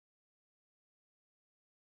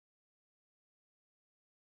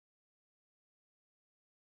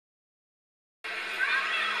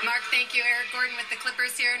Mark, thank you. Eric Gordon with the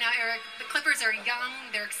Clippers here. Now, Eric, the Clippers are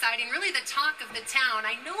young, they're exciting, really the talk of the town.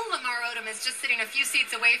 I know Lamar Odom is just sitting a few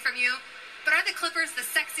seats away from you, but are the Clippers the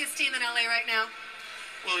sexiest team in LA right now?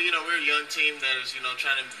 Well, we're a young team that is,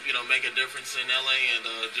 trying to, make a difference in LA and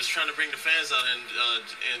just trying to bring the fans out and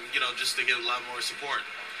just to give a lot more support.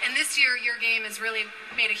 And this year, your game has really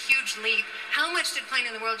made a huge leap. How much did playing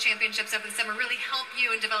in the World Championships over the summer really help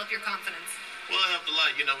you and develop your confidence? Well, it helped a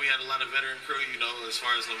lot. We had a lot of veteran crew, as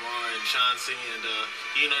far as Lamar and Chauncey, and,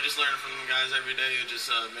 just learning from them guys every day, it just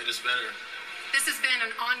made us better. This has been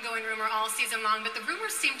an ongoing rumor all season long, but the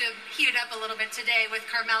rumors seem to have heated up a little bit today with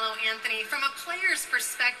Carmelo Anthony. From a player's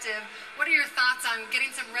perspective, what are your thoughts on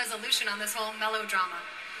getting some resolution on this whole melodrama?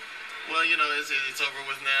 Well, it's over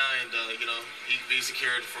with now, and, he can be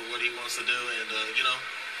secured for what he wants to do, and,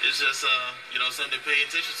 it's just, something to pay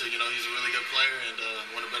attention to. He's a really good player and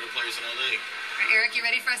one of the better players in our league. All right, Eric, you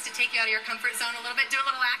ready for us to take you out of your comfort zone a little bit? Do a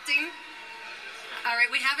little acting? All right,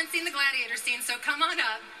 we haven't seen the gladiator scene, so come on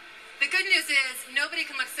up. The good news is nobody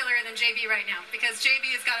can look sillier than JB right now because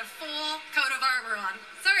JB has got a full coat of armor on.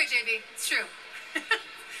 Sorry, JB, it's true.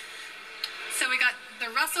 So we got the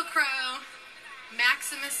Russell Crowe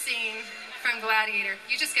Maximus scene from Gladiator.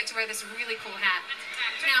 You just get to wear this really cool hat.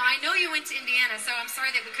 Now, I know you went to Indiana, so I'm sorry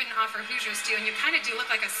that we couldn't offer Hoosiers to you, and you kind of do look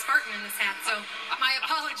like a Spartan in this hat, so my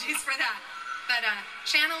apologies for that. But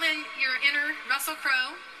channel in your inner Russell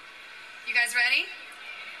Crowe. You guys ready?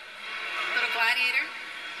 Little Gladiator.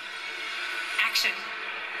 Action.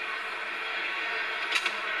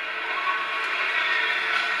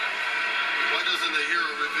 Why doesn't the hero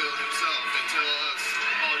reveal himself and tell us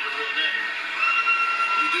all your real name?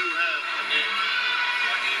 You do have a name.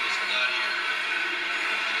 My name is Gladiator.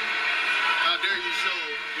 How dare you show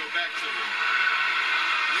your back to me?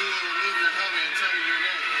 You will remove your helmet and tell me your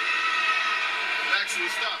name.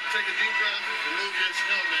 Maximus, stop. Take a deep breath, remove your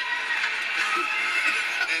helmet,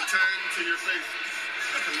 and turn to your face.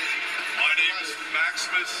 My name is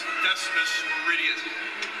Maximus Decimus Meridian,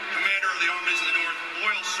 commander of the armies of the North,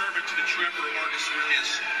 loyal servant to the true Emperor Marcus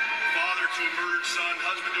Aurelius, father to a murdered son,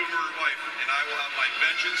 husband to a murdered wife, and I will have my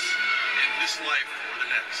vengeance in this life or the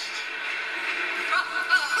next.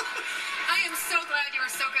 I am so glad you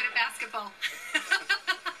are so good at basketball.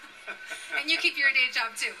 And you keep your day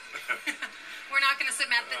job, too. We're not going to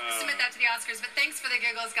submit that to the Oscars, but thanks for the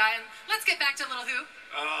giggles, guy. And let's get back to Little Who.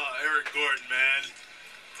 Eric Gordon, man.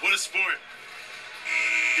 What a sport.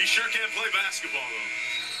 He sure can play basketball, though.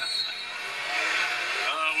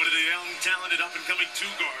 One of the young, talented, up-and-coming two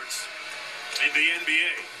guards in the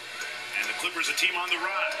NBA. And the Clippers, a team on the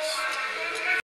rise.